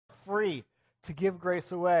free to give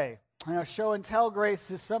grace away. Show and tell grace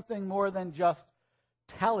is something more than just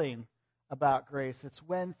telling about grace. It's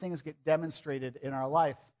when things get demonstrated in our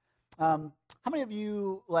life. How many of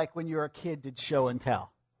you, like when you were a kid, did show and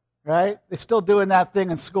tell? Right? They're still doing that thing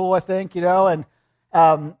in school, I think, and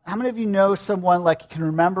how many of you know someone, like, you can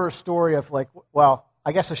remember a story of, like, well,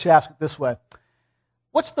 I guess I should ask it this way.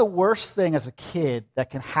 What's the worst thing as a kid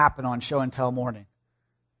that can happen on show and tell morning?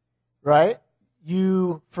 Right?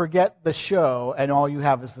 You forget the show and all you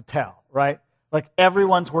have is the tell, right? Like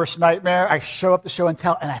everyone's worst nightmare. I show up to show and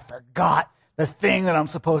tell and I forgot the thing that I'm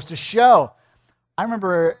supposed to show. I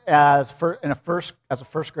remember as a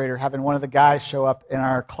first grader having one of the guys show up in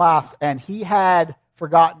our class and he had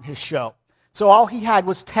forgotten his show. So all he had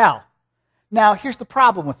was tell. Now, here's the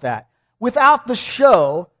problem with that. Without the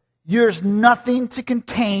show, there's nothing to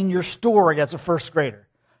contain your story as a first grader.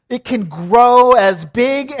 It can grow as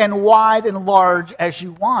big and wide and large as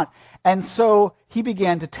you want. And so he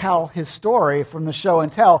began to tell his story from the show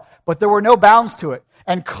and tell, but there were no bounds to it.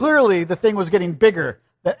 And clearly the thing was getting bigger.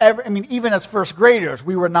 Even as first graders,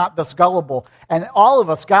 we were not this gullible. And all of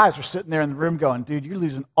us guys were sitting there in the room going, dude, you're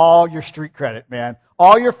losing all your street credit, man.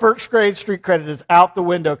 All your first grade street credit is out the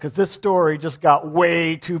window because this story just got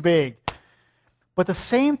way too big. But the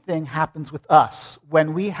same thing happens with us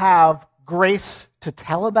when we have grace to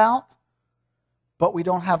tell about, but we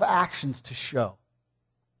don't have actions to show.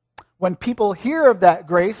 When people hear of that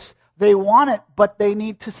grace, they want it, but they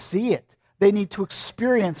need to see it. They need to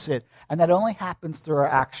experience it, and that only happens through our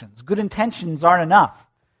actions. Good intentions aren't enough.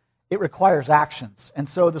 It requires actions. And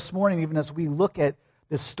so this morning, even as we look at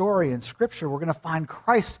this story in Scripture, we're going to find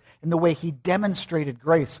Christ in the way he demonstrated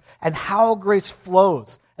grace and how grace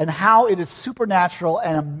flows and how it is supernatural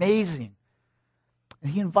and amazing.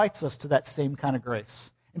 And he invites us to that same kind of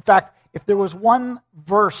grace. In fact, if there was one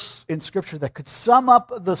verse in Scripture that could sum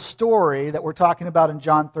up the story that we're talking about in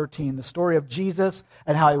John 13, the story of Jesus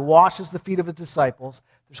and how he washes the feet of his disciples,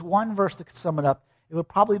 there's one verse that could sum it up. It would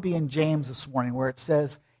probably be in James this morning where it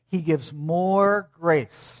says, he gives more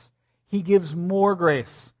grace. He gives more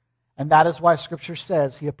grace. And that is why Scripture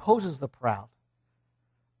says he opposes the proud,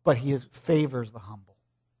 but he favors the humble.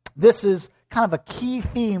 This is kind of a key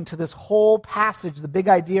theme to this whole passage, the big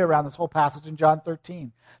idea around this whole passage in John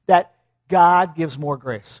 13, that God gives more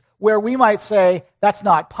grace. Where we might say, that's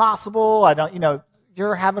not possible,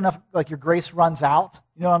 you're having enough, like your grace runs out.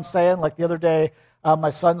 You know what I'm saying? Like the other day, my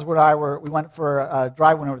sons and I we went for a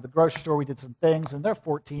drive, went over to the grocery store, we did some things, and they're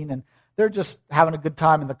 14, and they're just having a good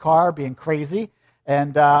time in the car, being crazy.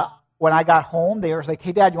 And when I got home, they were like,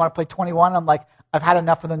 hey, Dad, you want to play 21? I'm like, I've had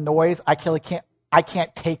enough of the noise. I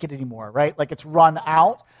can't take it anymore, right? Like it's run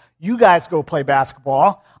out. You guys go play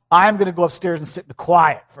basketball. I'm going to go upstairs and sit in the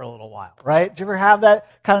quiet for a little while, right? Do you ever have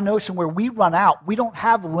that kind of notion where we run out? We don't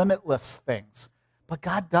have limitless things, but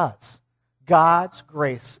God does. God's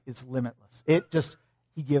grace is limitless.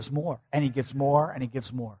 He gives more, and he gives more, and he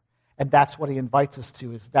gives more. And that's what he invites us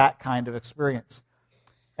to, is that kind of experience.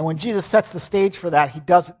 And when Jesus sets the stage for that, he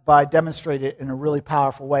does it by demonstrating it in a really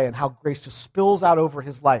powerful way and how grace just spills out over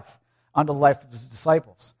his life, onto the life of his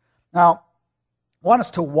disciples. Now, I want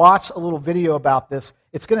us to watch a little video about this.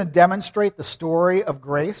 It's going to demonstrate the story of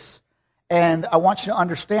grace, and I want you to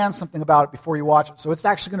understand something about it before you watch it. So it's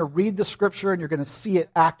actually going to read the Scripture, and you're going to see it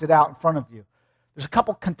acted out in front of you. There's a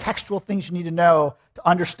couple contextual things you need to know to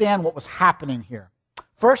understand what was happening here.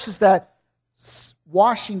 First is that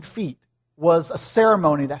washing feet was a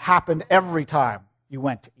ceremony that happened every time you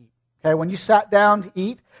went to eat. Okay, when you sat down to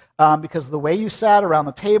eat, because of the way you sat around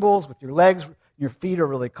the tables with your legs, your feet are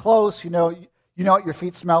really close. You know what your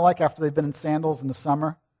feet smell like after they've been in sandals in the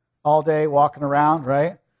summer all day walking around,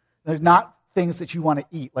 right? They're not things that you want to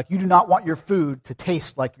eat. Like you do not want your food to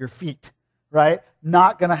taste like your feet, right?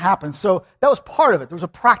 Not going to happen. So that was part of it. There was a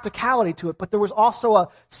practicality to it, but there was also a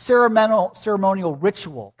ceremonial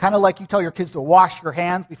ritual, kind of like you tell your kids to wash your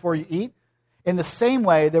hands before you eat. In the same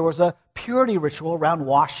way, there was a purity ritual around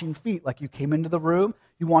washing feet. Like you came into the room,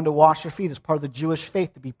 you wanted to wash your feet as part of the Jewish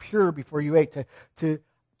faith to be pure before you ate, to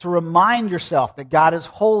remind yourself that God is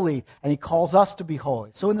holy and he calls us to be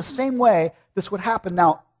holy. So in the same way, this would happen.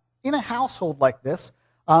 Now, in a household like this,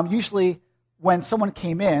 usually when someone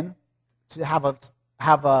came in to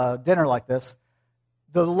have a dinner like this,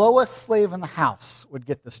 the lowest slave in the house would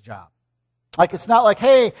get this job. Like, it's not like,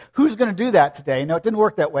 hey, who's going to do that today? No, it didn't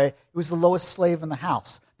work that way. It was the lowest slave in the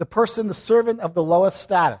house, the servant of the lowest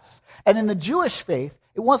status. And in the Jewish faith,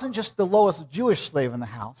 it wasn't just the lowest Jewish slave in the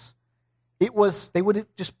house. They would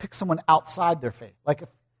just pick someone outside their faith. Like if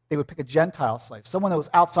they would pick a Gentile slave, someone that was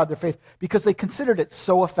outside their faith, because they considered it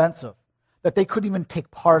so offensive that they couldn't even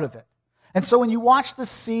take part of it. And so when you watch this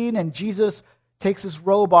scene and Jesus takes his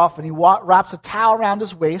robe off and he wraps a towel around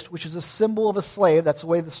his waist, which is a symbol of a slave. That's the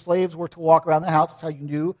way the slaves were to walk around the house. That's how you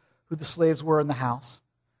knew who the slaves were in the house.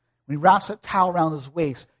 When he wraps that towel around his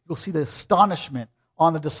waist, you'll see the astonishment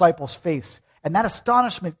on the disciples' face. And that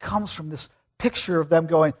astonishment comes from this picture of them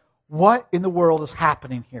going, what in the world is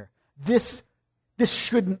happening here? This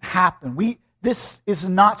shouldn't happen. This is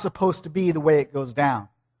not supposed to be the way it goes down.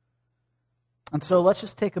 And so let's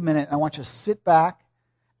just take a minute. I want you to sit back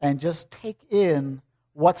and just take in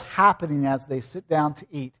what's happening as they sit down to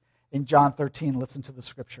eat in John 13. Listen to the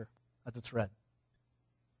scripture as it's read.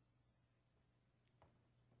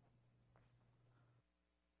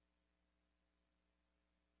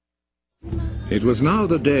 It was now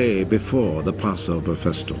the day before the Passover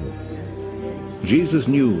festival. Jesus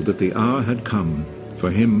knew that the hour had come for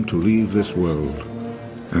him to leave this world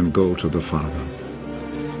and go to the Father.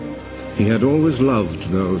 He had always loved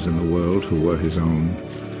those in the world who were his own,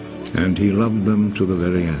 and he loved them to the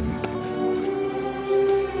very end.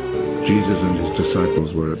 Jesus and his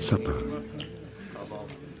disciples were at supper.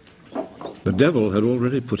 The devil had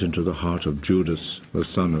already put into the heart of Judas, the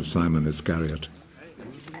son of Simon Iscariot,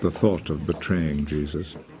 the thought of betraying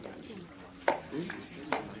Jesus.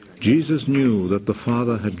 Jesus knew that the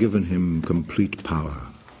Father had given him complete power.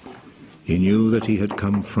 He knew that he had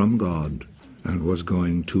come from God and was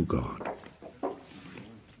going to God.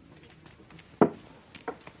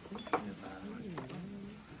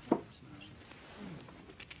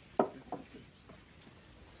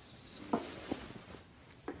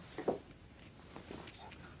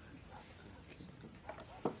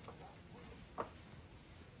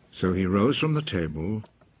 So he rose from the table,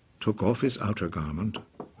 took off his outer garment,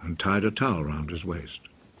 and tied a towel round his waist.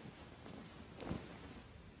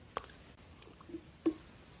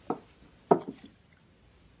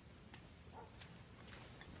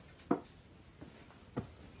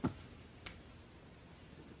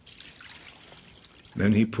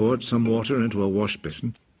 Then he poured some water into a wash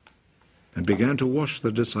basin and began to wash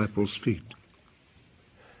the disciples' feet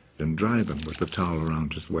and dry them with the towel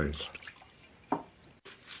around his waist.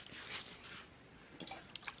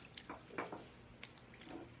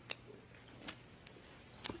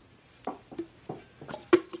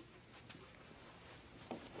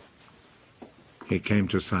 He came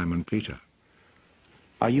to Simon Peter.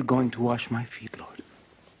 Are you going to wash my feet, Lord?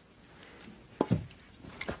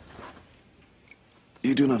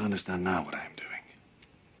 You do not understand now what I am doing,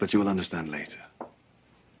 but you will understand later.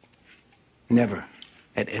 Never,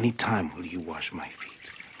 at any time, will you wash my feet.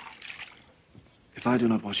 If I do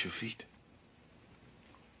not wash your feet,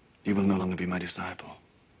 you will no longer be my disciple.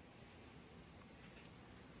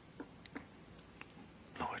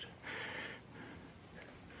 Lord,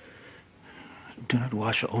 do not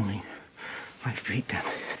wash only my feet, and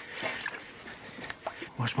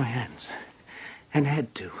wash my hands and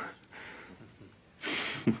head too.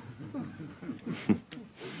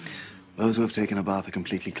 Those who have taken a bath are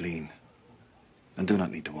completely clean and do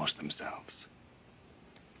not need to wash themselves,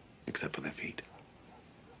 except for their feet.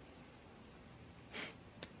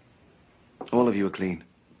 All of you are clean.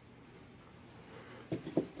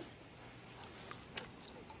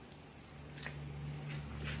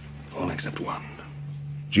 All except one.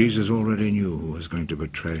 Jesus already knew who was going to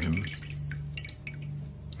betray him.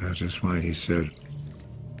 That is why he said,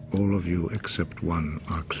 all of you except one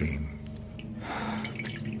are clean.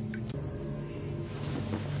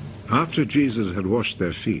 After Jesus had washed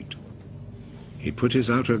their feet, he put his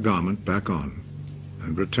outer garment back on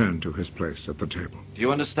and returned to his place at the table. Do you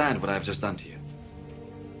understand what I have just done to you?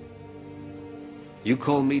 You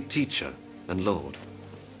call me teacher and Lord.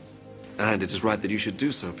 And it is right that you should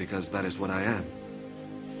do so, because that is what I am.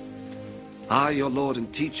 I, your Lord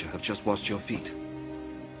and teacher, have just washed your feet.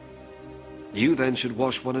 You then should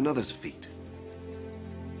wash one another's feet.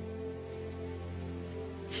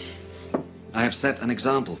 I have set an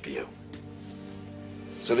example for you,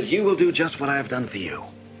 so that you will do just what I have done for you.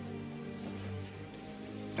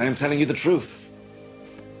 I am telling you the truth.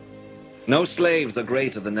 No slaves are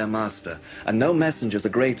greater than their master, and no messengers are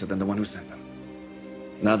greater than the one who sent them.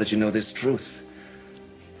 Now that you know this truth,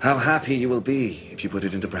 how happy you will be if you put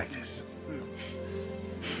it into practice.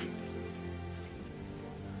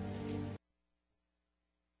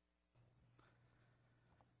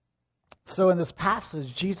 So in this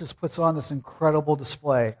passage, Jesus puts on this incredible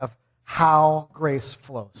display of how grace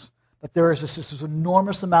flows. That there is just this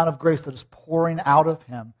enormous amount of grace that is pouring out of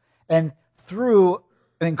him, and through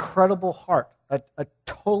an incredible heart, a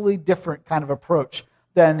totally different kind of approach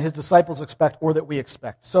than his disciples expect or that we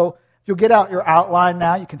expect. So if you'll get out your outline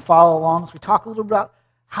now, you can follow along as we talk a little bit about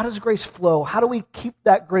How does grace flow? How do we keep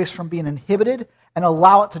that grace from being inhibited and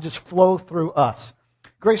allow it to just flow through us?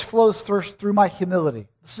 Grace flows first through my humility.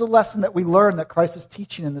 This is a lesson that we learn that Christ is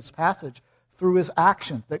teaching in this passage through his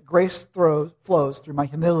actions, that grace flows through my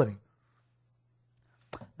humility.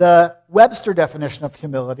 The Webster definition of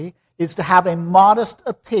humility is to have a modest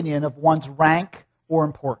opinion of one's rank or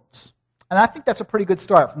importance. And I think that's a pretty good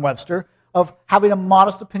start from Webster, of having a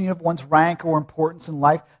modest opinion of one's rank or importance in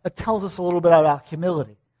life. That tells us a little bit about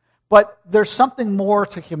humility. But there's something more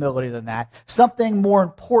to humility than that, something more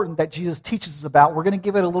important that Jesus teaches us about. We're going to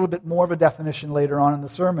give it a little bit more of a definition later on in the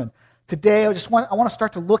sermon. Today, I want to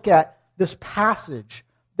start to look at this passage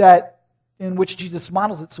in which Jesus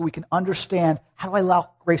models it so we can understand how do I allow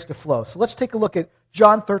grace to flow. So let's take a look at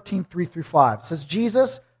John 13, 3-5. It says,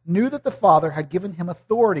 Jesus knew that the Father had given him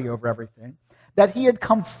authority over everything, that he had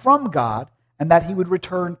come from God, and that he would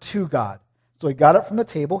return to God. So he got up from the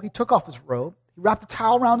table, he took off his robe, he wrapped a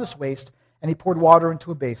towel around his waist, and he poured water into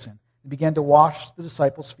a basin and began to wash the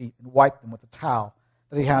disciples' feet and wipe them with a towel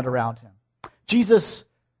that he had around him. Jesus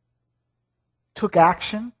took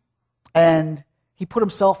action, and he put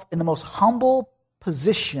himself in the most humble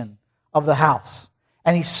position of the house.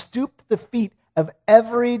 And he stooped the feet of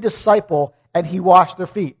every disciple, and he washed their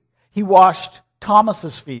feet. He washed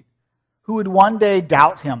Thomas's feet, who would one day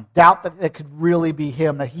doubt him, doubt that it could really be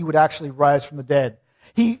him, that he would actually rise from the dead.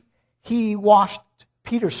 He washed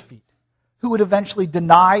Peter's feet, who would eventually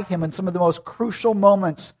deny him in some of the most crucial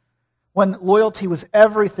moments when loyalty was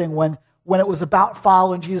everything, when it was about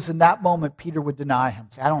following Jesus. In that moment, Peter would deny him,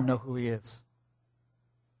 say, I don't know who he is.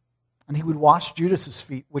 And he would wash Judas's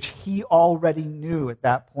feet, which he already knew at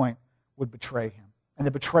that point would betray him. And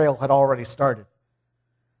the betrayal had already started.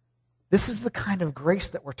 This is the kind of grace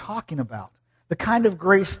that we're talking about. The kind of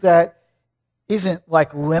grace that isn't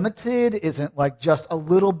like limited, isn't like just a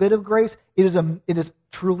little bit of grace. It is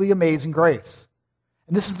truly amazing grace.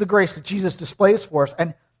 And this is the grace that Jesus displays for us.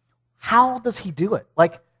 And how does he do it?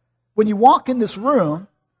 Like, when you walk in this room,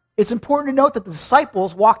 it's important to note that the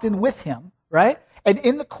disciples walked in with him, right? And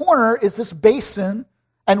in the corner is this basin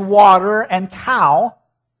and water and towel,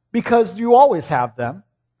 because you always have them.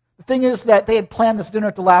 The thing is that they had planned this dinner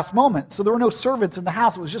at the last moment, so there were no servants in the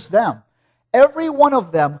house. It was just them. Every one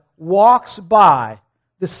of them walks by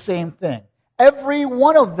the same thing. Every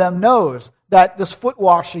one of them knows that this foot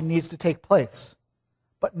washing needs to take place.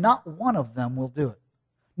 But not one of them will do it.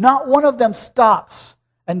 Not one of them stops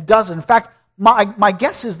and doesn't. In fact, my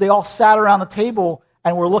guess is they all sat around the table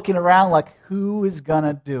and were looking around like, who is going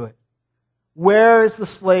to do it? Where is the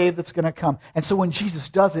slave that's going to come? And so when Jesus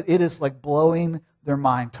does it, it is like blowing their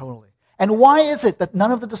mind totally. And why is it that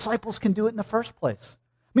none of the disciples can do it in the first place?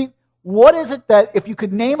 I mean, what is it that, if you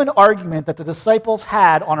could name an argument that the disciples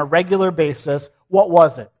had on a regular basis, what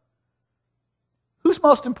was it? Who's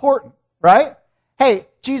most important, right? Hey,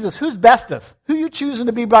 Jesus, who's bestest? Who are you choosing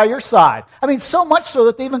to be by your side? I mean, so much so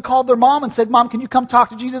that they even called their mom and said, Mom, can you come talk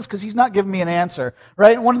to Jesus? Because he's not giving me an answer,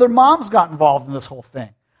 right? And one of their moms got involved in this whole thing.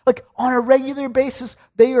 Like, on a regular basis,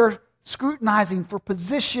 they are scrutinizing for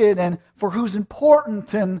position and for who's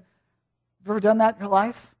important. And have you ever done that in your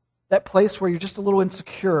life? That place where you're just a little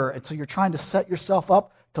insecure, and so you're trying to set yourself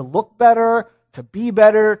up to look better, to be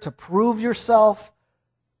better, to prove yourself,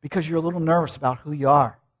 because you're a little nervous about who you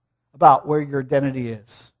are, about where your identity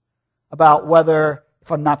is, about whether,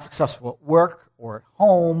 if I'm not successful at work or at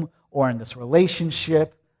home or in this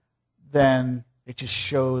relationship, then it just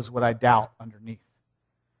shows what I doubt underneath.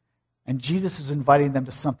 And Jesus is inviting them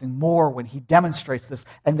to something more when he demonstrates this.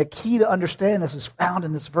 And the key to understand this is found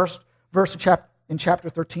in this verse in chapter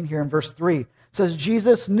 13 here in verse 3. It says,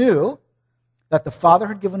 Jesus knew that the Father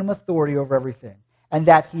had given him authority over everything, and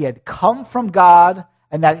that he had come from God,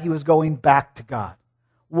 and that he was going back to God.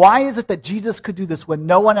 Why is it that Jesus could do this when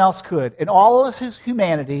no one else could? In all of his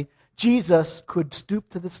humanity, Jesus could stoop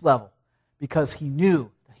to this level because he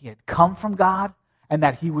knew that he had come from God and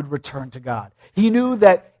that he would return to God. He knew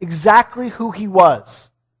that exactly who he was.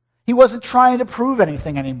 He wasn't trying to prove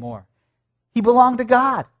anything anymore. He belonged to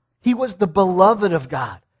God. He was the beloved of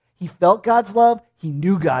God. He felt God's love. He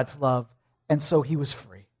knew God's love. And so he was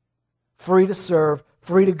free. Free to serve,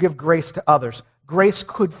 free to give grace to others. Grace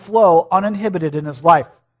could flow uninhibited in his life.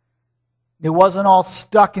 It wasn't all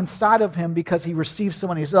stuck inside of him because he received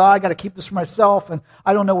someone. He said, I got to keep this for myself, and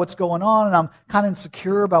I don't know what's going on, and I'm kind of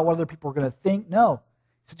insecure about what other people are going to think. No.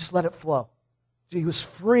 He said, just let it flow. He was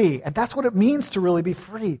free. And that's what it means to really be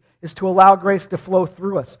free, is to allow grace to flow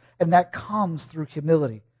through us. And that comes through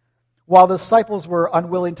humility. While the disciples were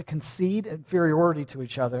unwilling to concede inferiority to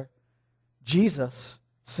each other, Jesus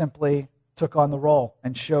simply took on the role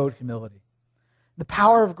and showed humility. The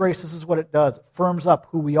power of grace, this is what it does. It firms up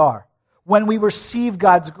who we are. When we receive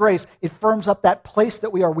God's grace, it firms up that place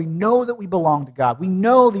that we are. We know that we belong to God. We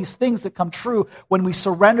know these things that come true when we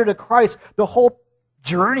surrender to Christ. The whole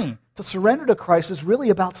journey to surrender to Christ is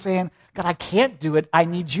really about saying, God, I can't do it. I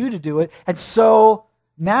need you to do it. And so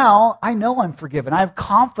now I know I'm forgiven. I have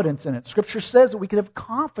confidence in it. Scripture says that we can have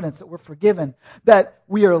confidence that we're forgiven, that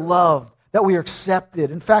we are loved, that we are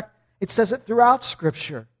accepted. In fact, it says it throughout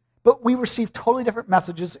Scripture. But we receive totally different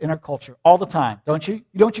messages in our culture all the time, don't you?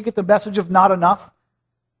 Don't you get the message of not enough?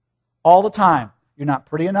 All the time. You're not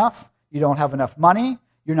pretty enough. You don't have enough money.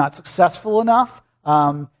 You're not successful enough.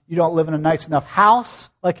 You don't live in a nice enough house.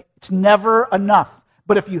 Like, it's never enough.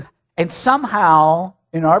 But and somehow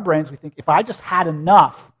in our brains we think, if I just had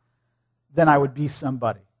enough, then I would be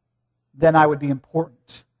somebody. Then I would be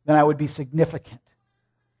important. Then I would be significant.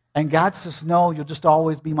 And God says, no, you'll just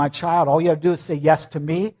always be my child. All you have to do is say yes to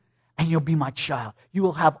me, and you'll be my child. You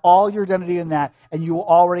will have all your identity in that, and you will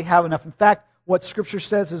already have enough. In fact, what Scripture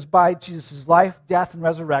says is by Jesus' life, death, and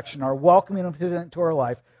resurrection, our welcoming of Him into our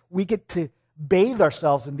life, we get to bathe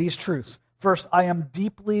ourselves in these truths. First, I am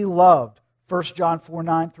deeply loved. 1 John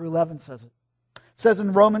 4:9 through 11 says it. It says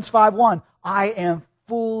in Romans 5:1, I am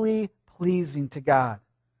fully pleasing to God.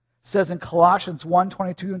 It says in Colossians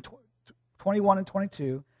 1:21 and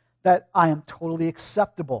 22 that I am totally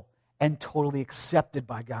acceptable and totally accepted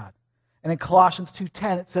by God. And in Colossians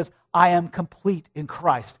 2:10, it says, I am complete in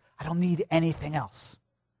Christ. I don't need anything else.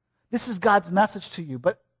 This is God's message to you.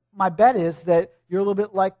 But my bet is that you're a little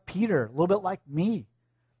bit like Peter, a little bit like me,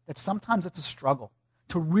 that sometimes it's a struggle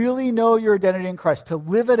to really know your identity in Christ, to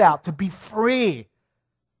live it out, to be free,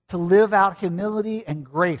 to live out humility and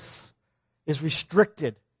grace is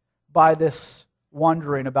restricted by this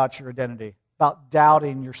wondering about your identity, about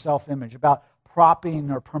doubting your self-image, about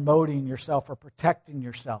propping or promoting yourself or protecting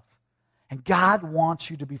yourself. And God wants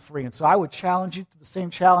you to be free. And so I would challenge you to the same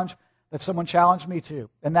challenge that someone challenged me to,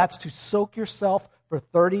 and that's to soak yourself for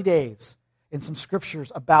 30 days in some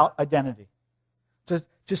scriptures about identity. To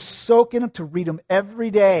just soak in them, to read them every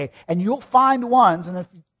day. And you'll find ones, and if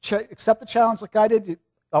you accept the challenge like I did,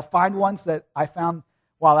 I'll find ones that I found,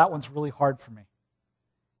 wow, that one's really hard for me.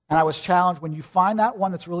 And I was challenged, when you find that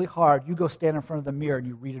one that's really hard, you go stand in front of the mirror and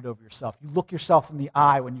you read it over yourself. You look yourself in the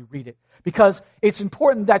eye when you read it. Because it's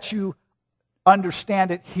important that you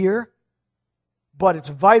understand it here, but it's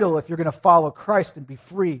vital if you're going to follow Christ and be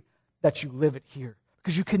free that you live it here.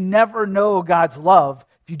 Because you can never know God's love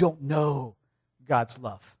if you don't know God's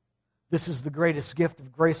love. This is the greatest gift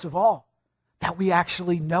of grace of all, that we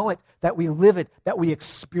actually know it, that we live it, that we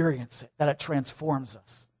experience it, that it transforms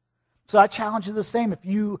us. So I challenge you the same. If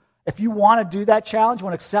you want to do that challenge,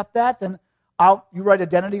 want to accept that, then you write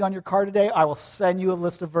identity on your card today. I will send you a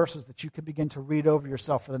list of verses that you can begin to read over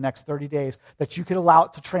yourself for the next 30 days, that you can allow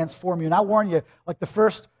it to transform you. And I warn you, like the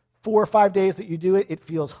first 4 or 5 days that you do it, it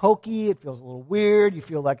feels hokey, it feels a little weird, you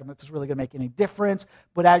feel like it's really going to make any difference.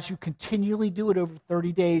 But as you continually do it over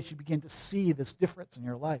 30 days, you begin to see this difference in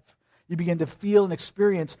your life. You begin to feel and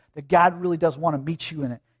experience that God really does want to meet you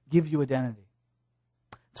in it, give you identity.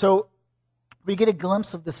 So we get a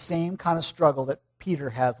glimpse of the same kind of struggle that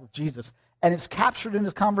Peter has with Jesus. And it's captured in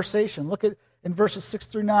his conversation. Look at in verses 6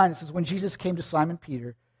 through 9. It says, when Jesus came to Simon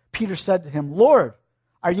Peter, Peter said to him, Lord,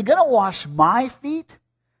 are you going to wash my feet?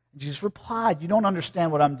 And Jesus replied, you don't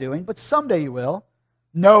understand what I'm doing, but someday you will.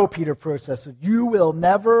 No, Peter protested, you will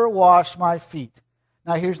never wash my feet.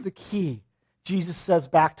 Now here's the key. Jesus says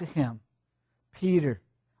back to him, Peter,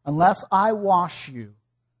 unless I wash you,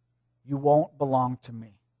 you won't belong to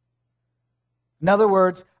me. In other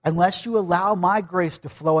words, unless you allow my grace to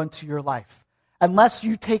flow into your life, unless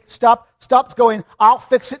you stop going, I'll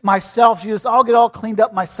fix it myself, Jesus, I'll get all cleaned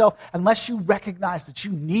up myself, unless you recognize that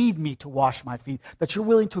you need me to wash my feet, that you're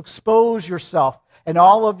willing to expose yourself and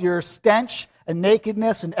all of your stench and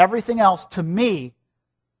nakedness and everything else to me,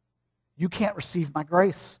 you can't receive my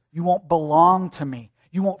grace. You won't belong to me.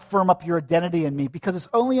 You won't firm up your identity in me, because it's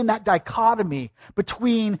only in that dichotomy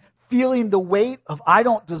between feeling the weight of I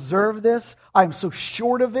don't deserve this, I'm so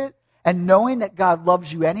short of it, and knowing that God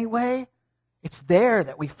loves you anyway, it's there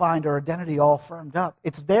that we find our identity all firmed up.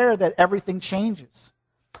 It's there that everything changes.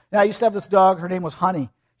 Now, I used to have this dog. Her name was Honey.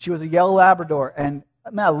 She was a yellow Labrador, and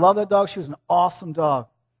man, I love that dog. She was an awesome dog.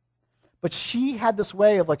 But she had this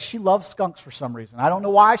way of, she loved skunks for some reason. I don't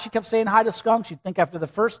know why she kept saying hi to skunks. You'd think after the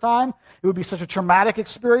first time it would be such a traumatic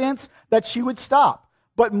experience that she would stop.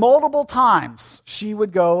 But multiple times she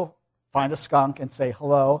would go find a skunk and say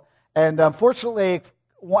hello. And unfortunately,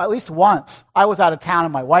 at least once, I was out of town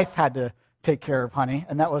and my wife had to take care of Honey,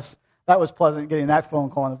 and that was pleasant getting that phone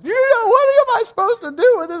call. What am I supposed to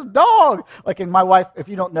do with this dog? Like, and my wife, if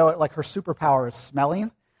you don't know it, like her superpower is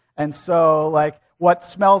smelling. And so, like, what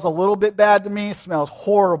smells a little bit bad to me smells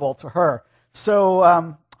horrible to her.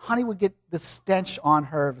 So Honey would get the stench on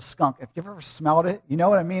her of a skunk. If you've ever smelled it, you know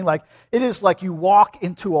what I mean? Like, it is like you walk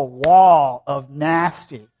into a wall of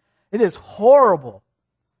nasty. It is horrible.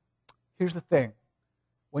 Here's the thing.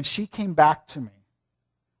 When she came back to me,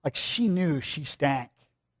 like, she knew she stank.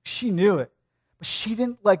 She knew it. But she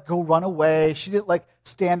didn't, like, go run away. She didn't, like,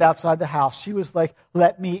 stand outside the house. She was like,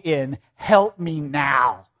 let me in. Help me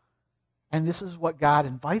now. And this is what God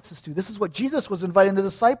invites us to. This is what Jesus was inviting the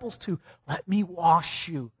disciples to. Let me wash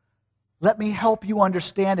you. Let me help you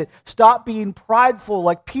understand it. Stop being prideful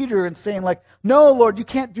like Peter and saying, like, no, Lord, you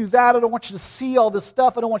can't do that. I don't want you to see all this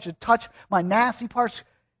stuff. I don't want you to touch my nasty parts.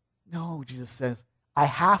 No, Jesus says, I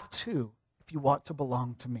have to if you want to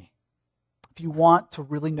belong to me. If you want to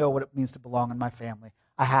really know what it means to belong in my family,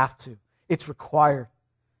 I have to. It's required.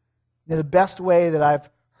 And the best way that I've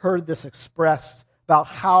heard this expressed about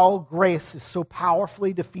how grace is so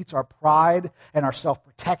powerfully defeats our pride and our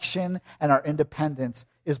self-protection and our independence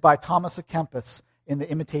is by Thomas à Kempis in The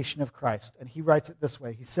Imitation of Christ. And he writes it this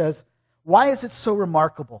way. He says, why is it so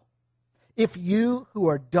remarkable? If you who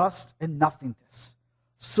are dust and nothingness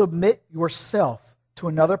submit yourself to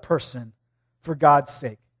another person for God's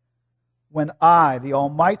sake, when I, the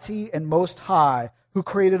Almighty and Most High, who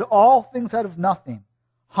created all things out of nothing,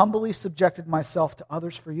 humbly subjected myself to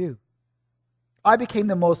others for you, I became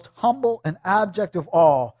the most humble and abject of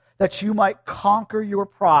all, that you might conquer your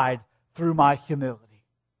pride through my humility.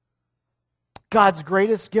 God's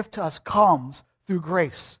greatest gift to us comes through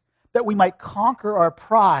grace, that we might conquer our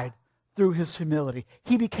pride through his humility.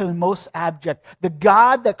 He became most abject. The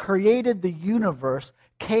God that created the universe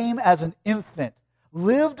came as an infant,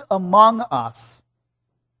 lived among us,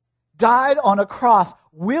 died on a cross,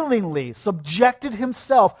 willingly subjected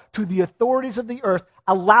himself to the authorities of the earth,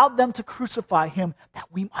 allowed them to crucify him that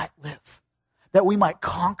we might live, that we might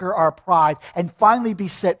conquer our pride and finally be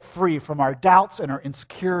set free from our doubts and our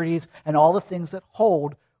insecurities and all the things that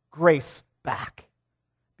hold grace back.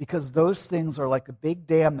 Because those things are like a big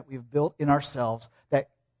dam that we've built in ourselves that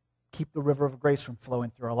keep the river of grace from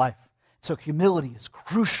flowing through our life. So humility is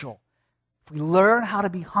crucial. If we learn how to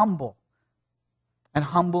be humble, and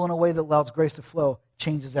humble in a way that allows grace to flow,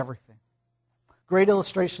 changes everything. Great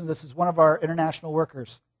illustration of this is one of our international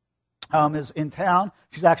workers is in town.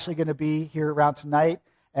 She's actually going to be here around tonight,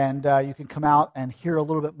 and you can come out and hear a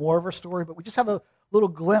little bit more of her story. But we just have a little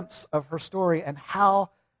glimpse of her story and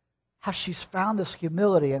how she's found this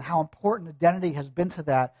humility and how important identity has been to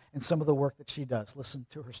that in some of the work that she does. Listen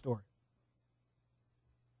to her story.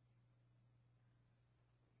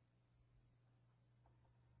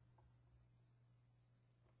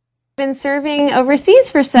 Been serving overseas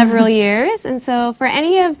for several years, and so for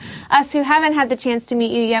any of us who haven't had the chance to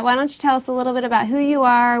meet you yet, why don't you tell us a little bit about who you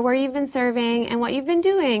are, where you've been serving, and what you've been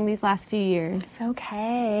doing these last few years.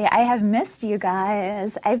 Okay, I have missed you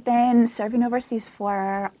guys. I've been serving overseas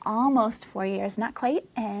for almost 4 years, not quite,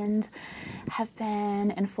 and have been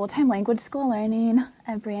in full-time language school learning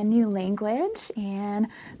a brand new language, and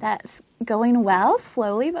that's going well,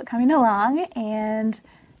 slowly but coming along, and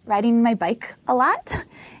riding my bike a lot.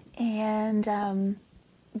 And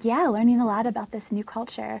learning a lot about this new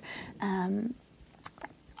culture.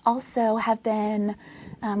 Also have been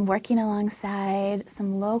working alongside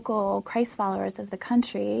some local Christ followers of the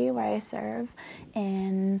country where I serve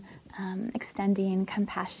in extending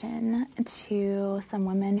compassion to some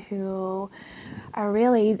women who are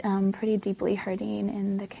really pretty deeply hurting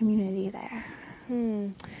in the community there.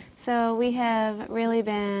 So we have really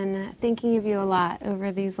been thinking of you a lot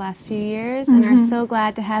over these last few years and are so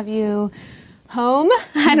glad to have you home.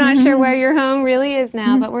 I'm not sure where your home really is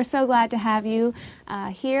now, but we're so glad to have you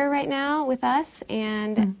here right now with us.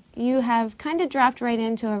 And you have kind of dropped right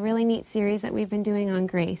into a really neat series that we've been doing on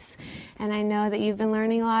grace. And I know that you've been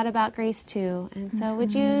learning a lot about grace too. And so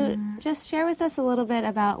would you just share with us a little bit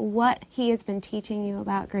about what he has been teaching you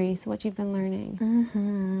about grace, what you've been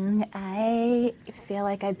learning? I feel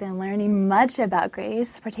like I've been learning much about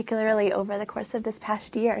grace, particularly over the course of this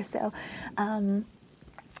past year. So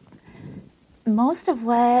most of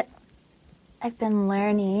what I've been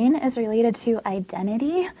learning is related to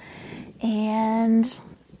identity, and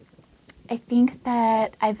I think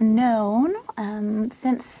that I've known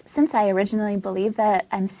since I originally believed that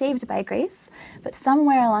I'm saved by grace, but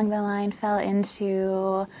somewhere along the line fell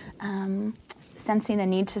into sensing the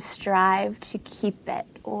need to strive to keep it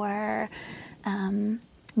or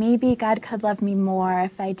maybe God could love me more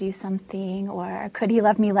if I do something, or could he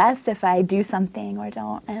love me less if I do something or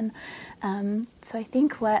don't? And so I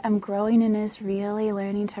think what I'm growing in is really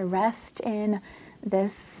learning to rest in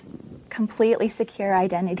this completely secure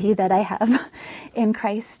identity that I have in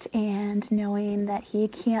Christ, and knowing that he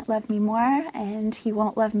can't love me more and he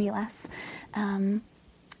won't love me less.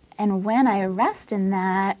 And when I rest in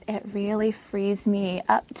that, it really frees me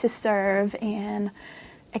up to serve and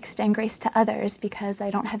extend grace to others, because I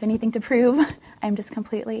don't have anything to prove. I'm just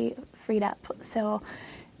completely freed up. So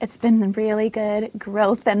it's been really good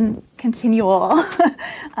growth and continual.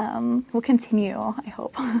 Will continue, I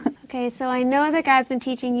hope. Okay, so I know that God's been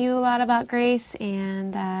teaching you a lot about grace,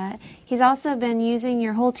 and that he's also been using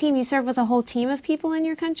your whole team. You serve with a whole team of people in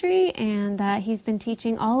your country, and that he's been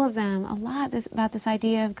teaching all of them a lot about this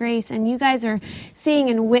idea of grace. And you guys are seeing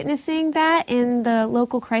and witnessing that in the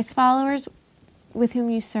local Christ followers with whom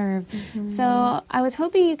you serve. So I was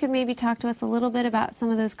hoping you could maybe talk to us a little bit about some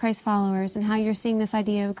of those Christ followers and how you're seeing this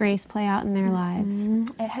idea of grace play out in their lives.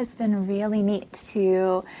 It has been really neat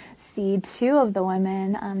to see two of the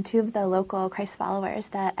women, two of the local Christ followers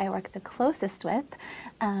that I work the closest with,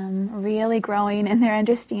 really growing in their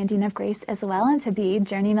understanding of grace as well, and to be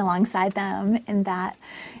journeying alongside them in that.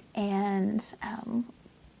 And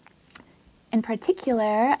in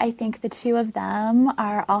particular, I think the two of them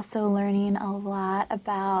are also learning a lot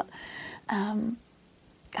about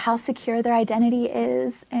how secure their identity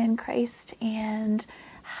is in Christ, and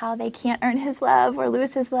how they can't earn his love or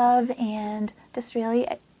lose his love, and just really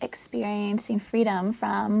experiencing freedom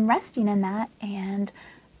from resting in that, and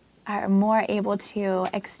are more able to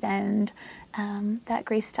extend that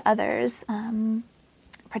grace to others,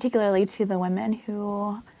 particularly to the women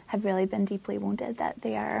who have really been deeply wounded that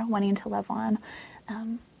they are wanting to love on.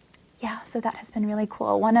 So that has been really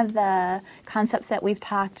cool. One of the concepts that we've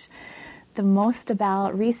talked the most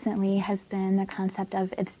about recently has been the concept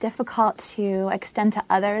of it's difficult to extend to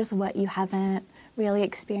others what you haven't really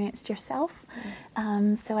experienced yourself.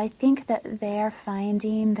 So I think that they're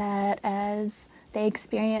finding that as they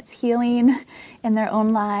experience healing in their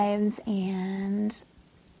own lives, and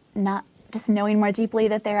not just knowing more deeply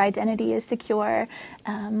that their identity is secure,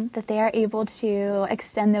 that they are able to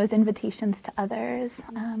extend those invitations to others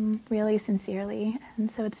really sincerely. And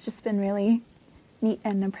so it's just been really neat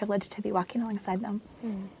and a privilege to be walking alongside them.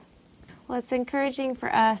 Well, it's encouraging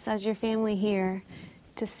for us as your family here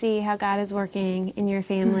to see how God is working in your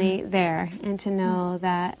family there, and to know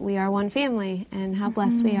that we are one family, and how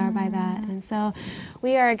blessed we are by that. And so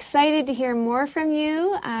we are excited to hear more from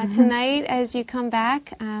you tonight as you come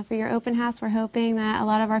back for your open house. We're hoping that a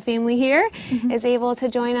lot of our family here is able to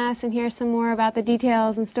join us and hear some more about the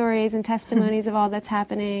details and stories and testimonies of all that's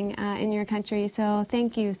happening in your country. So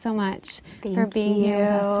thank you so much for being here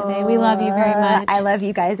with us today. We love you very much. I love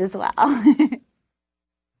you guys as well.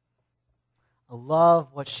 I love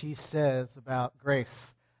what she says about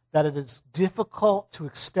grace, that it is difficult to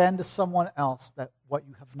extend to someone else that what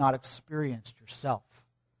you have not experienced yourself.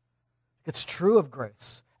 It's true of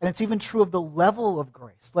grace, and it's even true of the level of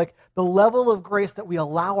grace. Like, the level of grace that we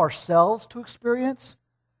allow ourselves to experience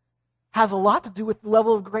has a lot to do with the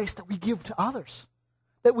level of grace that we give to others,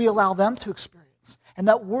 that we allow them to experience. And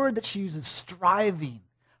that word that she uses, striving,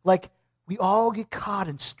 like we all get caught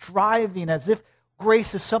in striving as if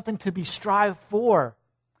grace is something to be strived for.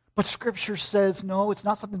 But Scripture says, no, it's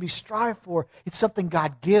not something to be strived for. It's something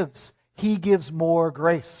God gives. He gives more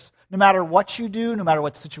grace. No matter what you do, no matter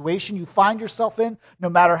what situation you find yourself in, no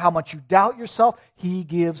matter how much you doubt yourself, He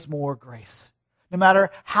gives more grace. No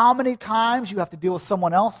matter how many times you have to deal with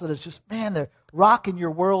someone else that is just, man, they're rocking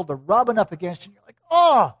your world, they're rubbing up against you, and you're like,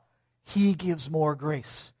 oh, He gives more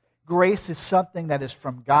grace. Grace is something that is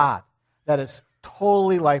from God, that is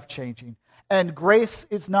totally life-changing. And grace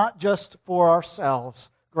is not just for ourselves.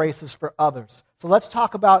 Grace is for others. So we've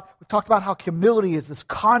talked about how humility is this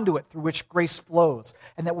conduit through which grace flows.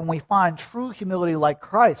 And that when we find true humility like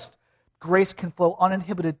Christ, grace can flow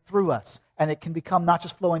uninhibited through us. And it can become not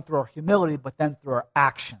just flowing through our humility, but then through our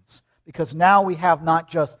actions. Because now we have not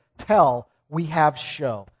just tell, we have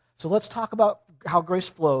show. So let's talk about how grace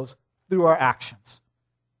flows through our actions.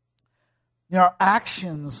 Our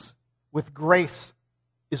actions with grace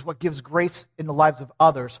is what gives grace in the lives of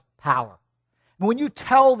others power. And when you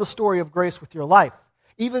tell the story of grace with your life,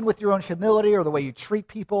 even with your own humility or the way you treat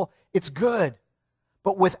people, it's good.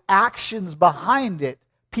 But with actions behind it,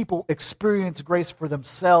 people experience grace for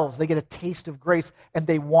themselves. They get a taste of grace and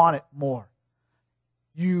they want it more.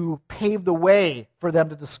 You pave the way for them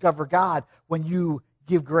to discover God when you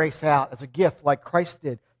give grace out as a gift like Christ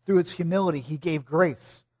did. Through His humility, He gave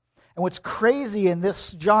grace. And what's crazy in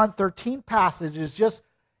this John 13 passage is just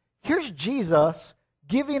here's Jesus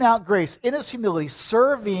giving out grace in his humility,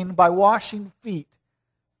 serving by washing feet.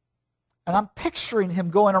 And I'm picturing him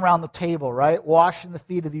going around the table, right, washing the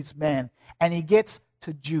feet of these men. And he gets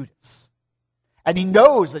to Judas. And he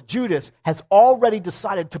knows that Judas has already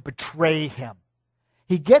decided to betray him.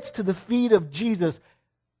 He gets to the feet of Jesus.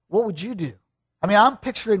 What would you do? I mean, I'm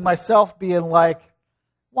picturing myself being like,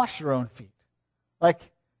 wash your own feet. Like,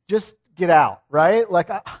 just get out, right?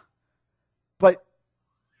 But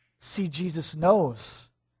see, Jesus knows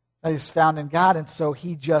that he's found in God, and so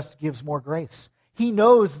he just gives more grace. He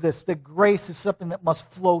knows this, that grace is something that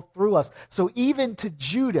must flow through us. So even to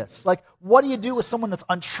Judas, like, what do you do with someone that's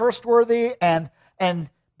untrustworthy and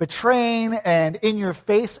betraying and in your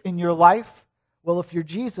face in your life? Well, if you're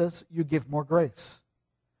Jesus, you give more grace.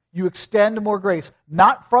 You extend more grace,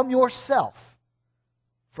 not from yourself,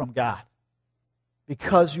 from God.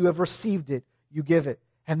 Because you have received it, you give it.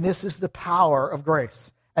 And this is the power of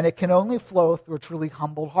grace. And it can only flow through a truly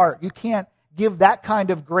humbled heart. You can't give that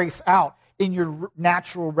kind of grace out in your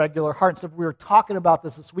natural, regular heart. So we were talking about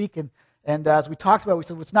this week, and as we talked about it, we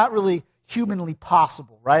said, well, it's not really humanly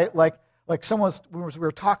possible, right? Like someone was, we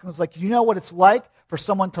were talking, it was like, you know what it's like for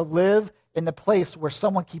someone to live in the place where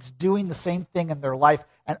someone keeps doing the same thing in their life,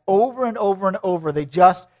 and over and over and over, they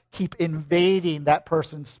just keep invading that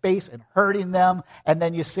person's space and hurting them, and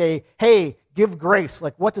then you say, hey, give grace.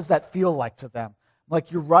 Like, what does that feel like to them?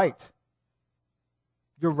 Like, you're right.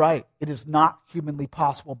 You're right. It is not humanly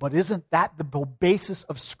possible. But isn't that the basis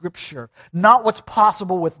of Scripture? Not what's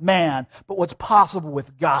possible with man, but what's possible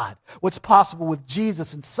with God. What's possible with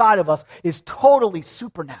Jesus inside of us is totally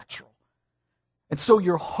supernatural. And so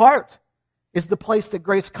your heart is the place that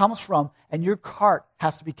grace comes from, and your heart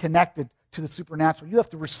has to be connected to the supernatural. You have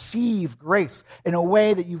to receive grace in a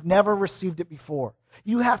way that you've never received it before.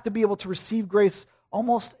 You have to be able to receive grace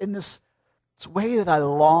almost in this way that I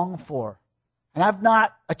long for. And I've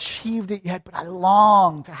not achieved it yet, but I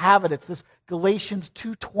long to have it. It's this Galatians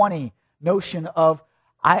 2:20 notion of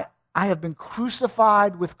I have been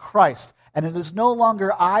crucified with Christ, and it is no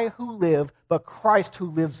longer I who live, but Christ who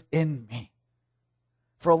lives in me.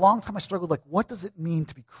 For a long time I struggled, like, what does it mean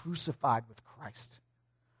to be crucified with Christ?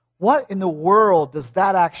 What in the world does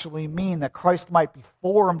that actually mean, that Christ might be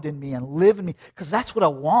formed in me and live in me? Because that's what I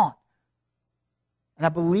want. And I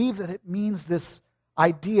believe that it means this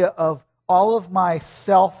idea of all of my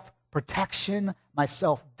self-protection, my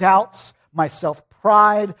self-doubts, my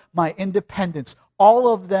self-pride, my independence,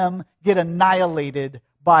 all of them get annihilated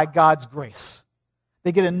by God's grace.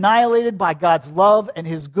 They get annihilated by God's love and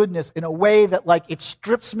his goodness in a way that, like, it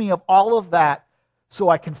strips me of all of that so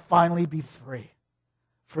I can finally be free.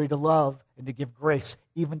 Free to love and to give grace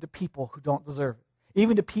even to people who don't deserve it,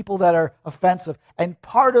 even to people that are offensive. And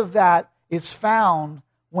part of that is found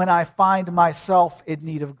when I find myself in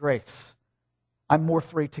need of grace. I'm more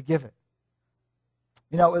free to give it.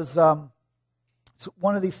 You know, it was it's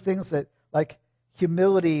one of these things that, like,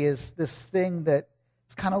 humility is this thing that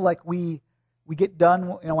it's kind of like we get done.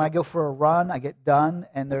 You know, when I go for a run, I get done,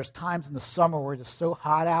 and there's times in the summer where it's so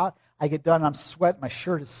hot out, I get done, and I'm sweating, my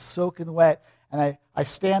shirt is soaking wet, and I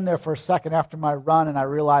stand there for a second after my run, and I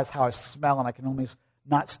realize how I smell, and I can only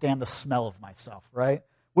not stand the smell of myself, right?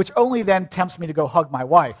 Which only then tempts me to go hug my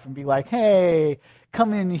wife and be like, hey,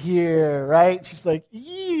 come in here, right? She's like,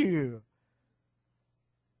 ew.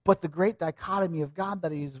 But the great dichotomy of God,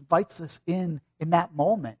 that he invites us in that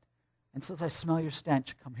moment and says, I smell your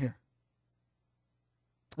stench, come here.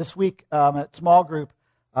 This week at small group,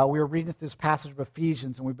 we were reading through this passage of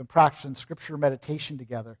Ephesians, and we've been practicing scripture meditation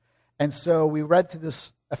together. And so we read through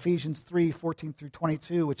this Ephesians 3:14 through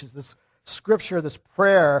 22, which is this scripture, this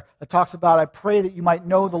prayer that talks about, I pray that you might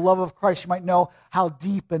know the love of Christ, you might know how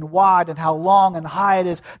deep and wide and how long and high it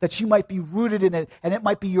is, that you might be rooted in it, and it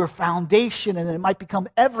might be your foundation, and it might become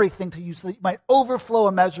everything to you, so that you might overflow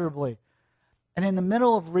immeasurably. And in the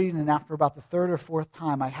middle of reading, and after about the third or fourth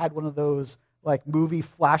time, I had one of those like movie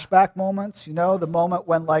flashback moments, you know, the moment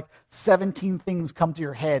when like 17 things come to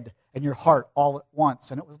your head and your heart all at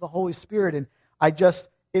once. And it was the Holy Spirit. And I just,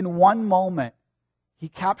 in one moment, he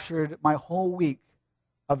captured my whole week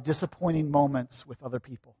of disappointing moments with other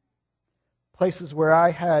people. Places where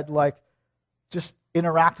I had like just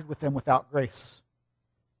interacted with them without grace.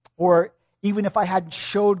 Or even if I hadn't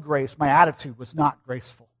showed grace, my attitude was not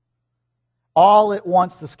graceful. All at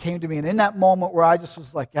once this came to me, and in that moment where I just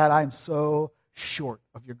was like, God, I am so short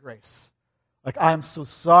of your grace. Like, I am so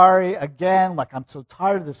sorry again, like I'm so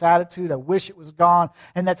tired of this attitude, I wish it was gone.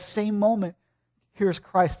 And that same moment, here's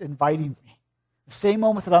Christ inviting me. The same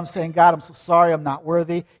moment that I'm saying, God, I'm so sorry, I'm not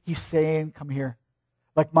worthy, he's saying, come here.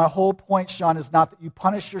 Like, my whole point, Sean, is not that you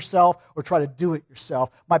punish yourself or try to do it yourself.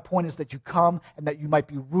 My point is that you come and that you might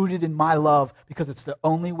be rooted in my love, because it's the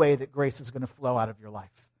only way that grace is going to flow out of your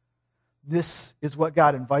life. This is what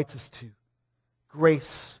God invites us to.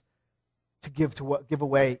 Grace to give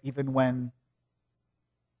away even when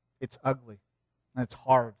it's ugly and it's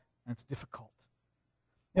hard and it's difficult.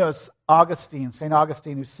 You know, it's St.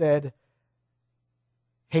 Augustine, who said,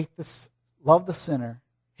 love the sinner,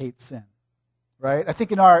 hate sin. Right? I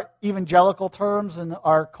think in our evangelical terms, in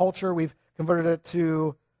our culture, we've converted it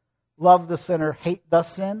to love the sinner, hate the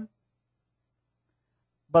sin.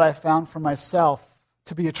 But I found for myself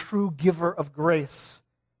to be a true giver of grace,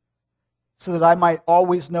 so that I might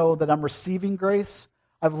always know that I'm receiving grace,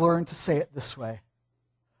 I've learned to say it this way: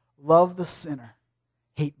 love the sinner,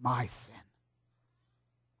 hate my sin.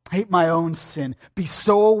 Hate my own sin. Be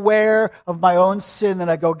so aware of my own sin that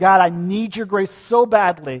I go, God, I need your grace so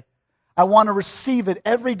badly. I want to receive it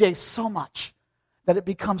every day so much that it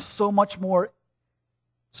becomes so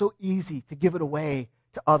easy to give it away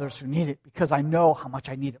to others who need it, because I know how much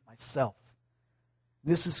I need it myself.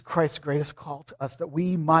 This is Christ's greatest call to us, that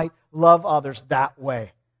we might love others that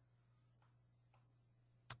way.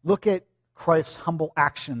 Look at Christ's humble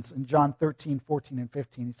actions in John 13, 14, and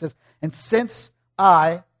 15. He says, and since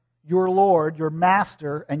I, your Lord, your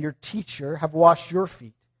master, and your teacher have washed your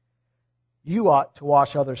feet, you ought to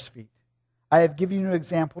wash others' feet. I have given you an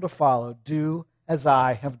example to follow. Do as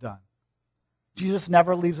I have done. Jesus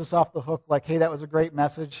never leaves us off the hook like, hey, that was a great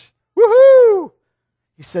message. Woohoo!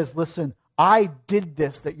 He says, listen, I did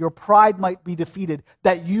this that your pride might be defeated,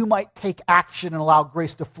 that you might take action and allow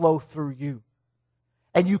grace to flow through you.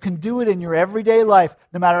 And you can do it in your everyday life,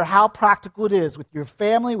 no matter how practical it is, with your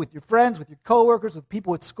family, with your friends, with your coworkers, with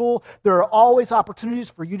people at school. There are always opportunities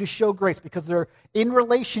for you to show grace, because they're in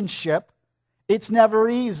relationship. It's never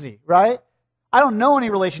easy, right? I don't know any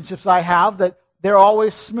relationships I have that they're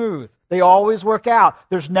always smooth. They always work out.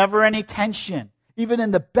 There's never any tension. Even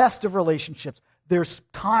in the best of relationships, there's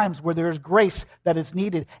times where there's grace that is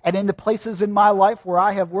needed. And in the places in my life where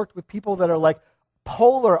I have worked with people that are like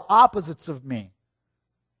polar opposites of me,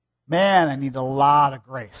 man, I need a lot of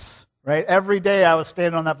grace, right? Every day I was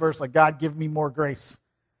standing on that verse like, God, give me more grace,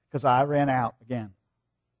 because I ran out again.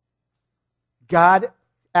 God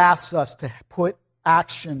asks us to put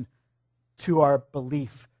action to our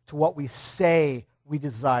belief, to what we say we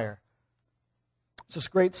desire. It's this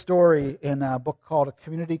great story in a book called A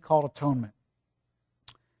Community Called Atonement.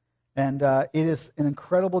 And it is an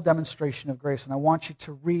incredible demonstration of grace. And I want you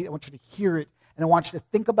to read, I want you to hear it, and I want you to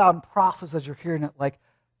think about and process as you're hearing it, like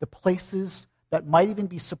the places that might even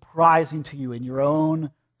be surprising to you in your own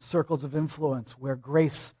circles of influence, where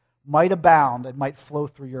grace might abound and might flow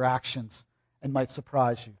through your actions and might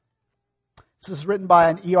surprise you. This is written by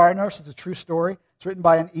an ER nurse. It's a true story. It's written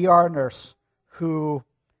by an ER nurse who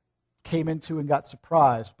came into and got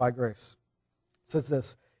surprised by grace. It says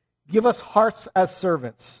this: give us hearts as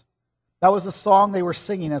servants. That was the song they were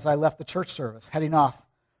singing as I left the church service, heading off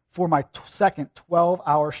for my second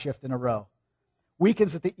 12-hour shift in a row.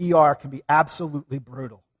 Weekends at the ER can be absolutely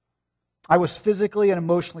brutal. I was physically and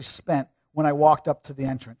emotionally spent when I walked up to the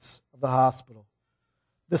entrance of the hospital.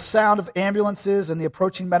 The sound of ambulances and the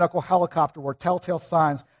approaching medical helicopter were telltale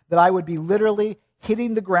signs that I would be literally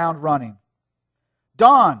hitting the ground running.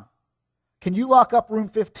 Dawn, can you lock up room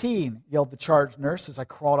 15? Yelled the charge nurse as I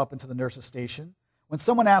crawled up into the nurse's station. When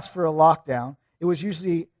someone asked for a lockdown, it was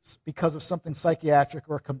usually because of something psychiatric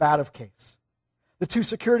or a combative case. The two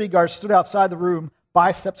security guards stood outside the room,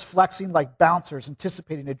 biceps flexing like bouncers,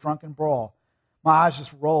 anticipating a drunken brawl. My eyes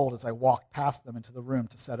just rolled as I walked past them into the room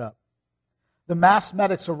to set up. The masked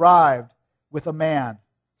medics arrived with a man,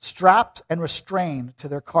 strapped and restrained to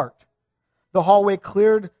their cart. The hallway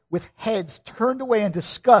cleared with heads turned away in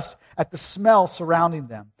disgust at the smell surrounding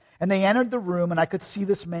them. And they entered the room, and I could see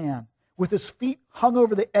this man, with his feet hung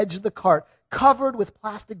over the edge of the cart, covered with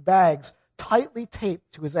plastic bags tightly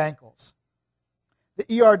taped to his ankles.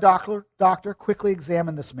 The ER doctor quickly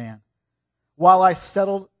examined this man while I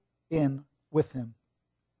settled in with him.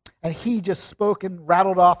 And he just spoke and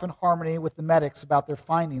rattled off in harmony with the medics about their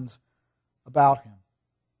findings about him.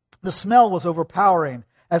 The smell was overpowering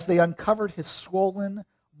as they uncovered his swollen,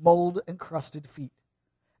 mold-encrusted feet.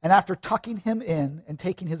 And after tucking him in and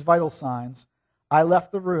taking his vital signs, I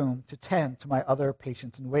left the room to tend to my other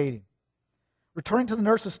patients in waiting. Returning to the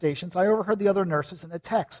nurses' stations, I overheard the other nurses and the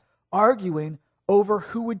techs arguing over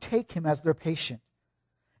who would take him as their patient.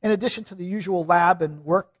 In addition to the usual lab and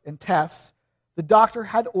work and tests, the doctor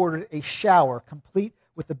had ordered a shower complete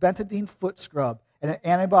with the Bentadine foot scrub and an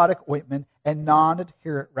antibiotic ointment and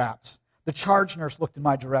non-adherent wraps. The charge nurse looked in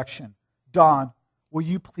my direction. Dawn, will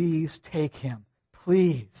you please take him?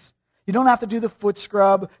 Please. You don't have to do the foot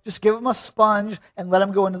scrub. Just give him a sponge and let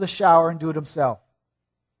him go into the shower and do it himself.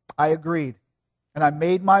 I agreed, and I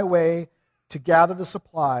made my way to gather the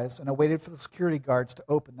supplies, and I waited for the security guards to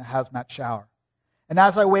open the hazmat shower. And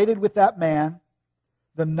as I waited with that man,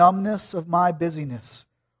 the numbness of my busyness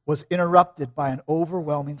was interrupted by an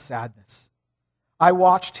overwhelming sadness. I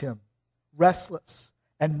watched him, restless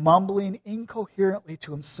and mumbling incoherently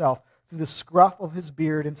to himself through the scruff of his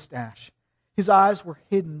beard and stash. His eyes were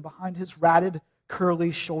hidden behind his ratted,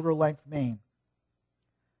 curly, shoulder-length mane.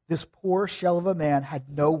 This poor shell of a man had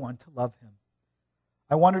no one to love him.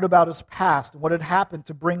 I wondered about his past and what had happened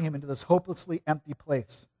to bring him into this hopelessly empty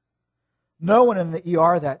place. No one in the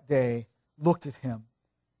ER that day looked at him.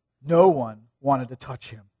 No one wanted to touch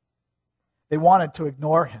him. They wanted to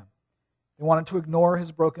ignore him. They wanted to ignore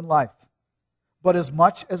his broken life. But as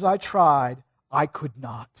much as I tried, I could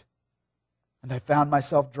not. And I found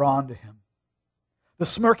myself drawn to him. The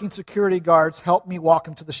smirking security guards helped me walk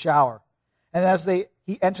him to the shower. And as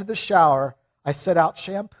he entered the shower, I set out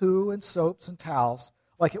shampoo and soaps and towels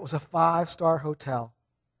like it was a 5-star hotel.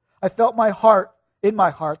 I felt in my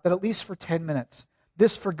heart that at least for 10 minutes,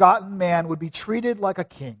 this forgotten man would be treated like a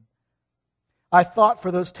king. I thought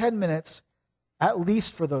for those 10 minutes, at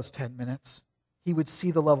least for those 10 minutes, he would see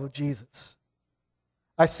the love of Jesus.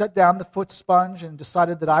 I set down the foot sponge and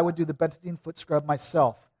decided that I would do the Betadine foot scrub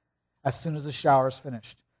myself as soon as the shower is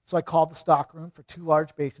finished. So I called the stockroom for 2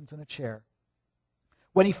 large basins and a chair.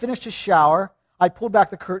 When he finished his shower, I pulled back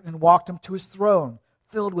the curtain and walked him to his throne,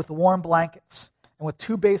 filled with warm blankets. And with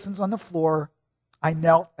 2 basins on the floor, I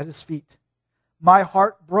knelt at his feet. My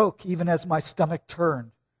heart broke even as my stomach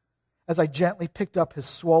turned, as I gently picked up his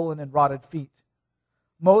swollen and rotted feet.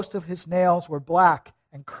 Most of his nails were black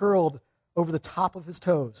and curled over the top of his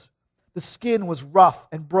toes. The skin was rough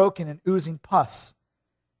and broken and oozing pus.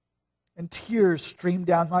 And tears streamed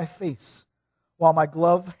down my face while my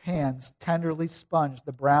gloved hands tenderly sponged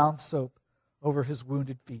the brown soap over his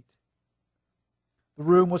wounded feet. The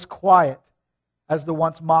room was quiet as the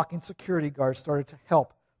once mocking security guards started to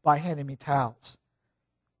help by handing me towels.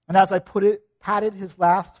 And as I patted his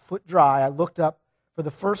last foot dry, I looked up for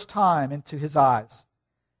the first time into his eyes,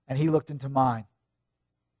 and he looked into mine.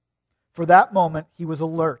 For that moment, he was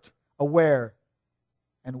alert, aware,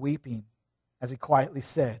 and weeping as he quietly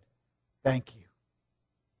said, "Thank you."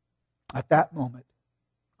 At that moment,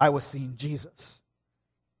 I was seeing Jesus.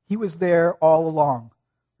 He was there all along,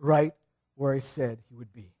 right where he said he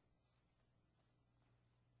would be.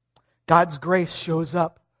 God's grace shows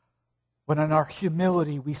up when in our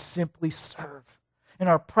humility we simply serve. In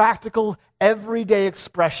our practical, everyday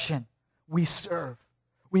expression, we serve.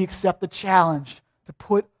 We accept the challenge to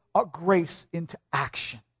put our grace into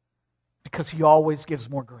action because he always gives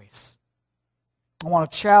more grace. I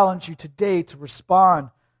want to challenge you today to respond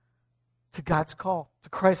to God's call, to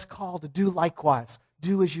Christ's call to do likewise.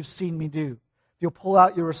 Do as you've seen me do. If you'll pull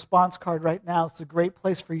out your response card right now, it's a great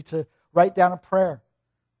place for you to write down a prayer,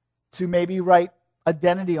 to maybe write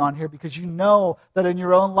identity on here because you know that in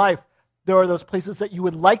your own life there are those places that you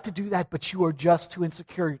would like to do that, but you are just too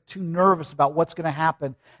insecure, too nervous about what's going to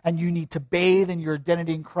happen, and you need to bathe in your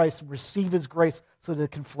identity in Christ and receive his grace so that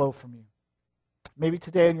it can flow from you. Maybe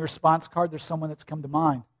today on your response card there's someone that's come to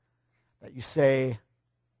mind that you say,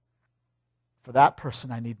 for that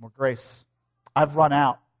person I need more grace. I've run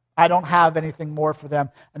out. I don't have anything more for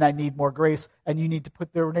them, and I need more grace. And you need to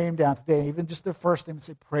put their name down today, even just their first name, and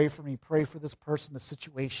say, pray for me, pray for this person, this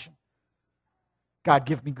situation. God,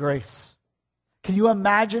 give me grace. Can you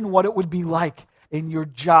imagine what it would be like in your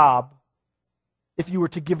job if you were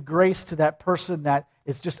to give grace to that person that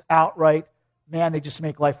is just outright, man, they just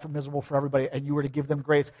make life miserable for everybody, and you were to give them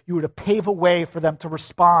grace? You were to pave a way for them to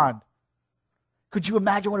respond. Could you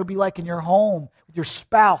imagine what it would be like in your home, with your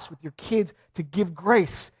spouse, with your kids, to give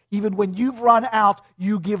grace? Even when you've run out,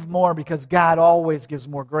 you give more because God always gives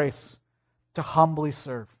more grace to humbly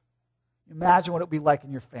serve. Imagine what it would be like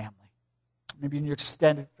in your family, maybe in your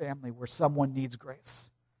extended family where someone needs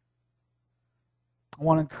grace. I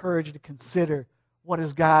want to encourage you to consider, what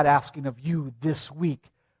is God asking of you this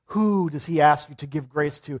week? Who does he ask you to give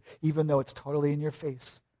grace to, even though it's totally in your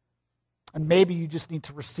face? And maybe you just need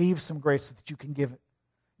to receive some grace so that you can give it.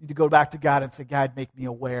 You need to go back to God and say, God, make me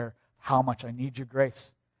aware how much I need your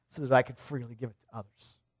grace so that I can freely give it to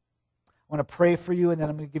others. I want to pray for you, and then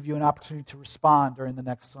I'm going to give you an opportunity to respond during the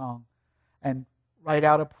next song. And write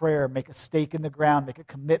out a prayer, make a stake in the ground, make a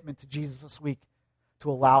commitment to Jesus this week to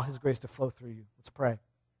allow his grace to flow through you. Let's pray.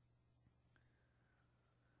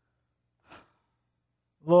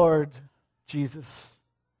 Lord Jesus,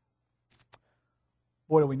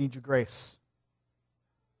 boy, do we need your grace.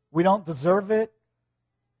 We don't deserve it.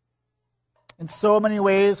 In so many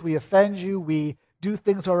ways, we offend you. We do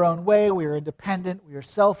things our own way. We are independent. We are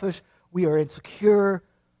selfish. We are insecure.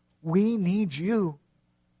 We need you.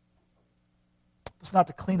 It's not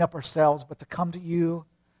to clean up ourselves, but to come to you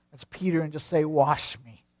as Peter and just say, wash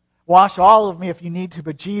me. Wash all of me if you need to,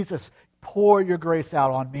 but Jesus, pour your grace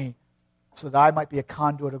out on me so that I might be a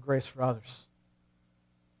conduit of grace for others.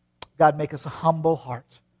 God, make us a humble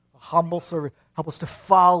heart, a humble servant. Help us to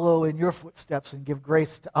follow in your footsteps and give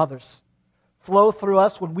grace to others. Flow through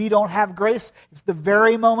us when we don't have grace. It's the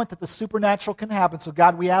very moment that the supernatural can happen. So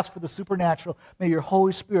God, we ask for the supernatural. May your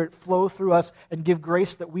Holy Spirit flow through us and give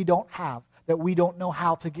grace that we don't have, that we don't know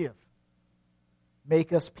how to give.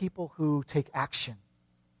 Make us people who take action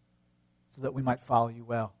so that we might follow you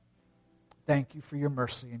well. Thank you for your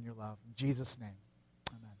mercy and your love. In Jesus' name,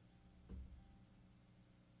 amen.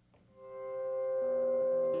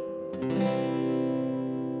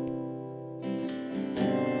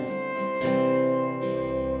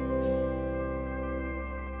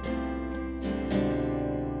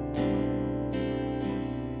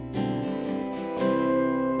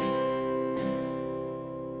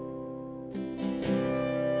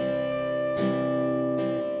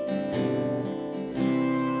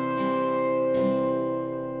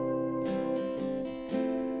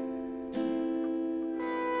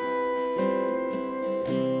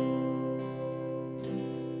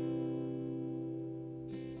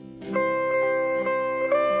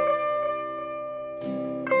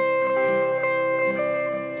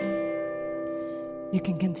 You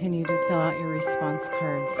can continue to fill out your response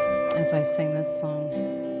cards as I sing this song.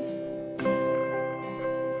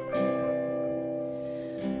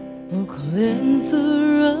 O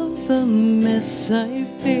cleanser of the mess I've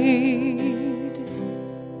made,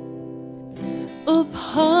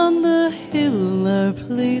 upon the hill our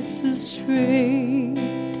places straight,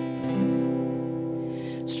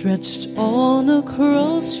 stretched on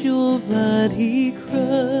across your body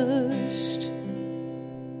crushed,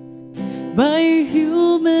 by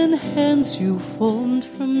human hands you formed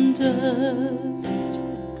from dust.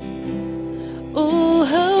 Oh,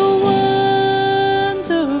 how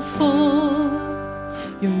wonderful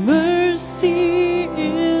your mercy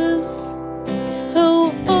is,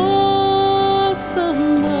 how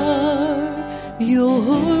awesome are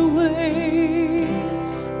your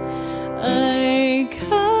ways. I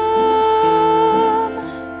come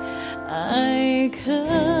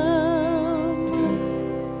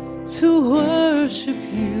to worship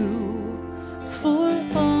you for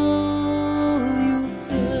all you've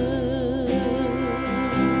done.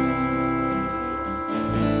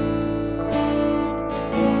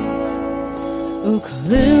 O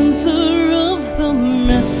cleanser of the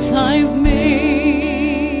mess I've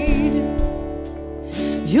made,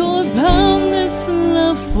 your boundless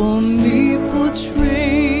love for me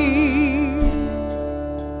portrayed,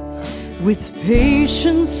 with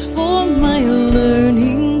patience for my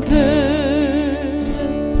learning curve,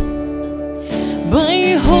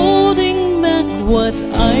 by holding back what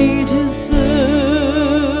I deserve.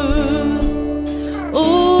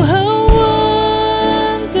 Oh, how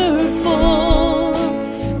wonderful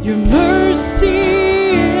your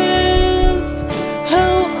mercy is,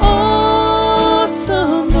 how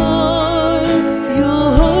awesome are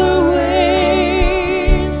your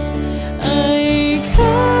ways. I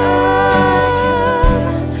come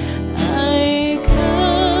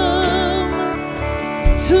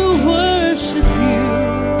to worship you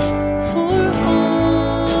for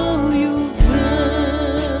all you've done.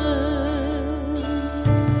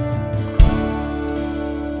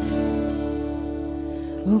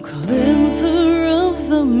 O cleanser of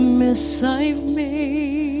the mess I've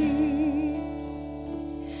made,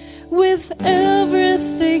 with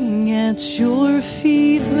everything at your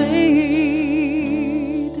feet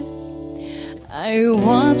laid, I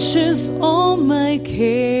watch as all my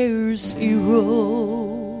cares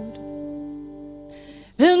erode,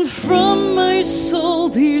 and from my soul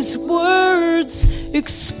these words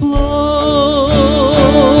explode.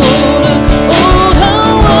 Oh,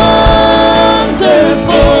 how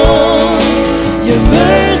wonderful your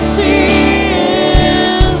mercy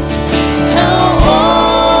is, how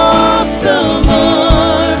awesome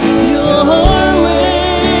are your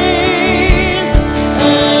ways.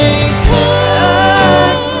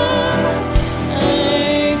 I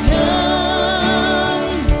come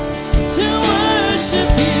to worship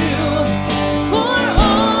you for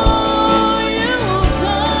all you've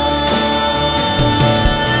done.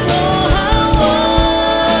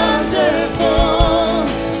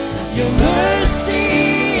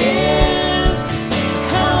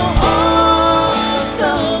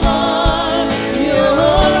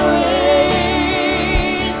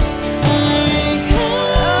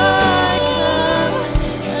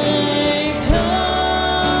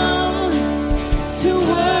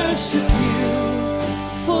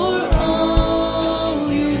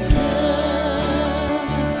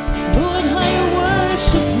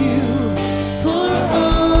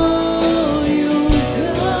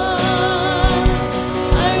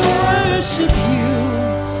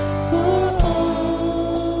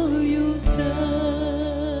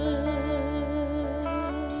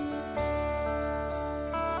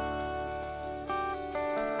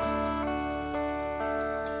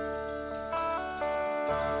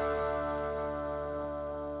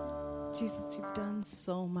 Jesus, you've done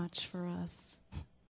so much for us.